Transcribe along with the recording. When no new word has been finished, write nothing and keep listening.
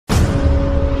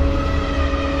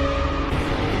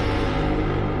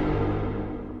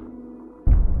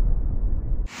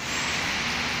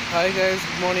Hi guys,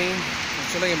 good morning.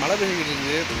 ஆக்சுவலாக இங்கே மழை பெஞ்சிக்கிட்டு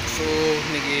இருக்குது. ஸோ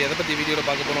இன்றைக்கி எதை பற்றி வீடியோவில்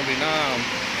பார்க்க போகிறோம் அப்படின்னா,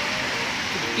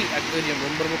 குட்டி அக்வேரியம்,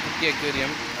 ரொம்ப ரொம்ப குட்டி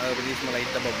அக்வேரியம். அதை பற்றி சும்மா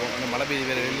லைட்டாக பார்ப்போம். அந்த மழை பெய்து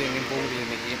வேறு வெளியே எங்கேயும் போக முடியல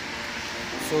இன்றைக்கி.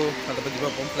 ஸோ அதை பற்றி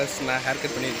பார்ப்போம். ப்ளஸ் நான் ஹேர்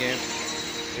கட் பண்ணியிருக்கேன்,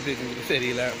 எப்படி இருக்குன்னு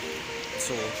தெரியல.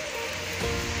 ஸோ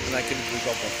அந்த ஆக்டிவிட்டி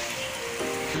பார்ப்போம்.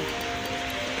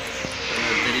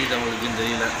 தெரியுது அவங்களுக்குன்னு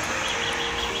தெரியல.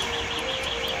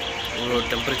 இவ்வளோ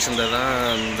டெம்பரேச்சர் இருந்தால் தான்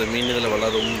அந்த மீன் இதில்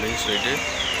வளரும் அப்படின்னு சொல்லிட்டு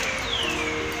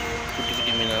குட்டி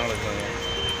குட்டி மீனாக வளர்க்குறாங்க.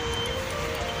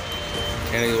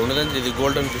 எனக்கு ஒன்று தான் தெரியுது,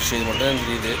 கோல்டன் ஃபிஷ். இது மட்டும் தான்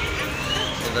தெரியுது.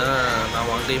 இதுதான்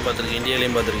நான் அங்கேயும் பார்த்துருக்கேன்,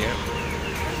 இந்தியாவிலையும் பார்த்துருக்கேன்.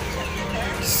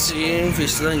 சேம்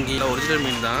ஃபிஷ் தான் இங்கே, ஒரிஜினல்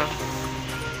மீன் தான்.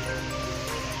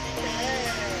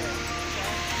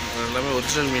 எல்லாமே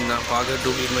ஒரிஜினல் மீன் தான். பார்க்க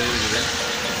டூப்ளிகேட் மாதிரி இருக்குது.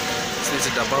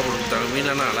 சரி டப்பா கொடுத்தாங்க.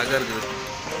 மீனானா அழகாக இருக்குது.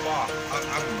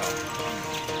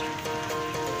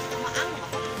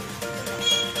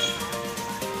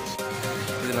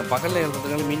 இது நான் பகலில்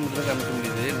இருக்கிறதுனால மீன் மட்டும் தான் காமிக்க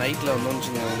முடியுது. நைட்டில் வந்தோம்னு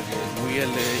வச்சுக்கோங்க, அவங்களுக்கு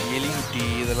முயல், எலிக்குட்டி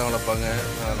இதெல்லாம் வளர்ப்பாங்க.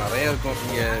 நிறையா இருக்கும்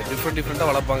இங்கே. டிஃப்ரெண்ட்டாக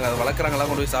வளர்ப்பாங்க. அதை வளர்க்குறாங்களாம்,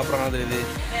 கொண்டு போய் சாப்பிட்றாங்கன்னு தெரியுது.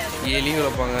 எலி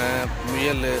வளர்ப்பாங்க,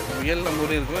 முயல் நம்ம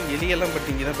ஊரில் இருக்கும். எலியெல்லாம் பட்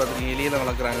இங்கே தான் பார்த்துருக்கீங்க, எலியெல்லாம்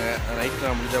வளர்க்குறாங்க. நைட்டு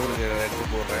நான் முடிஞ்சால் உங்களுக்கு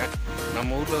எடுத்து போடுறேன்.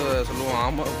 நம்ம ஊரில் சொல்லுவோம்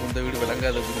ஆமை இந்த வீடு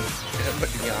விளங்காது அப்படின்னு.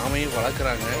 பட் இங்கே ஆமையும்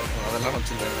வளர்க்குறாங்க, அதெல்லாம்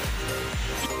வச்சுருக்காங்க.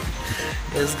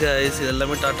 எஸ் கைஸ், இது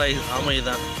எல்லாமே டாட்டா ஆமை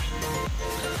தான்.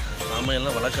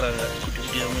 ஆமையெல்லாம் வளர்க்குறாங்க. குட்டி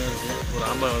குட்டியாகவும் இருக்குது. ஒரு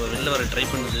ஆமை வெளில வர ட்ரை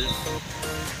பண்ணுது.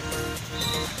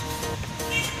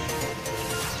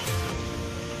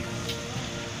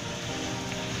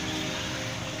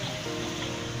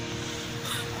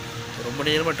 ரொம்ப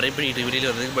நேரமாக ட்ரை பண்ணிட்டு வெளியில்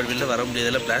வர்றதுக்கு, பட் வெளில வர முடியாது.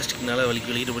 எல்லாம் பிளாஸ்டிக்னால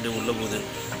வெளிக்கிட்டு போய்ட்டு உள்ளே போகுது.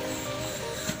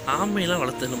 ஆமையெல்லாம்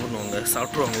வளர்த்து என்ன பண்ணுவாங்க,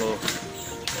 சாப்பிட்ருவாங்களோ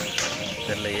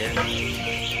தெரியலையே.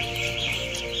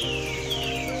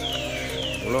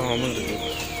 இவ்வளோ ஆமை இருக்குது,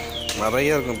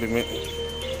 நிறையா இருக்கும் எப்பயுமே.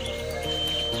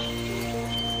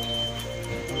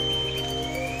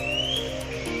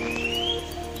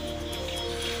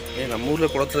 நம்ம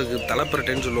ஊரில் குளத்துக்கு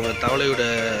தலைப்பரட்டைன்னு சொல்லுவாங்க, தவளையோட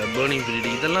பேர்னிங் பீரியட்.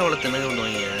 இதெல்லாம் வளர்த்து என்னங்க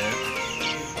பண்ணுவாங்க,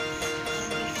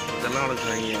 இதெல்லாம்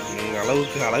வளர்க்குறாங்க. எங்கள்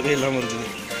அளவுக்கு அளவே இல்லாமல் இருக்குது.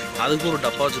 அதுக்கும் ஒரு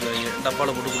டப்பா வச்சுருக்காங்க,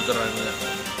 டப்பாவில் போட்டு கொடுத்துட்றாங்க.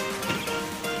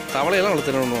 தவளையெல்லாம்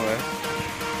வளர்த்து என்ன பண்ணுவாங்க,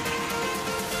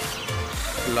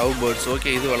 லவ் பேர்ட்ஸ்.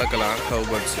 ஓகே, இது வளர்க்கலாம், லவ்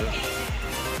பேர்ட்ஸு.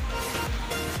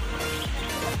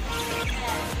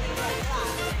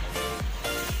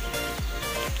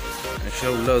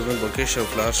 ஆக்சுவலாக உள்ள வந்து பொக்கே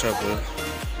ஷாப், ஃப்ளவர் ஷாப்பு.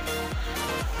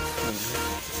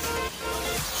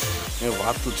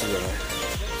 வாத்து வச்சுருக்காங்க.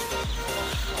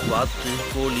 வாத்து,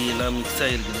 கோழி எல்லாம் மிக்ஸ்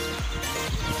ஆகிருக்குது.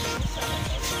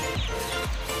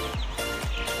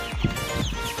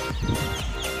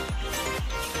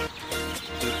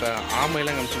 இப்போ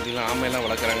ஆமையெல்லாம் காமிச்சுக்கிட்டீங்களா, ஆமையெல்லாம்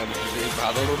வளர்க்குறாங்க அப்படின்னு சொல்லிட்டு. இப்போ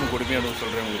அதோட ஒன்று கொடுமையாக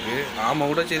சொல்கிறேன் உங்களுக்கு. ஆமை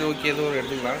கூட சரி ஓகே, ஏதோ ஒரு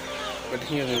எடுத்துக்கலாம். பட்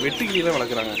இங்கே வெட்டுக்கிளியெல்லாம்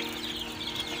வளர்க்குறாங்க.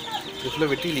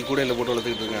 ஃபுல்லாக வெட்டுக்கிளி கூடையில் போட்டு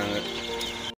வளர்த்துக்கிட்டு இருக்காங்க.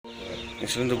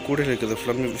 ஆக்சுவலாக இந்த கூடையில் இருக்கிறது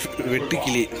ஃபுல்லாக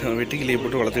வெட்டுக்கிளியை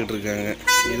போட்டு வளர்த்துக்கிட்டு இருக்காங்க.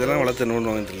 இதெல்லாம் வளர்த்து என்ன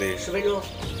பண்ணுவாங்க தெரியல.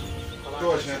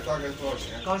多少钱？大概多少钱？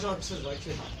刚上吃多少钱？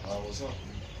啊，我说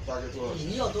大概多少钱？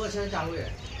你要多少钱价位？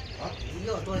啊？你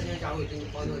要多少钱价位？给你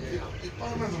包多少钱呀？一般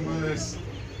那种的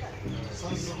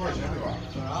30块钱对吧？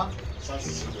啊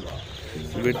？34对吧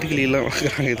？வெட்டுக்கிளியெல்லாம்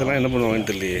வளர்க்குறாங்க. இதெல்லாம் என்ன பண்ணுவாங்கன்னு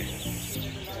தெரியலையே.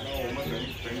那我们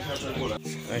等一下再过来。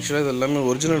ஆக்சுவலாக இது எல்லாமே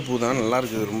ஒரிஜினல் பூ தான், நல்லா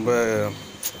இருக்குது. ரொம்ப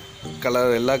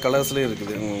கலர், எல்லா கலர்ஸ்லேயும்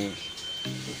இருக்குது.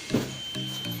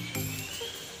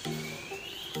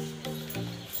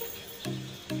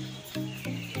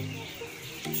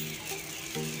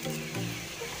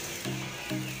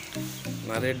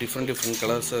 நிறைய டிஃப்ரெண்ட்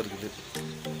கலர்ஸாக இருக்குது.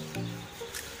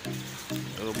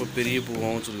 ரொம்ப பெரிய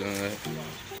பூவாகவும் வச்சுருக்காங்க.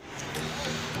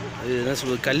 அது என்ன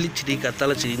சொல்லுவது, கள்ளிச்செடி,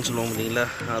 கத்தாழை செடின்னு சொல்லுவோம் பார்த்தீங்களா,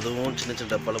 அதுவும் சின்ன சின்ன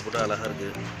டப்பாவில் போட்டு அழகாக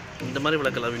இருக்குது. இந்த மாதிரி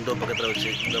வளர்க்கலாம், விண்டோ பக்கத்தில்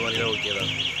வச்சு. இந்த மாதிரிலாம் ஓகே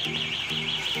தான்.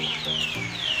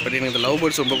 பட் எனக்கு இந்த லவ்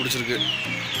பேர்ட்ஸ் ரொம்ப பிடிச்சிருக்கு.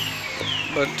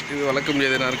 பட் இது வளர்க்க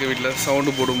முடியாது, நான் இருக்க வீட்டில்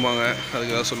சவுண்டு போடுவாங்க,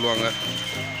 அதுக்கு தான் சொல்லுவாங்க.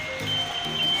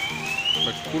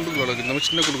 பட் கூண்டுக்குள்ள வளர்க்கு, இந்த மாதிரி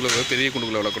சின்ன கூண்டுக்குள்ள பெரிய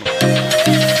கூண்டுக்குள்ள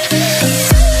வளர்க்கணும்.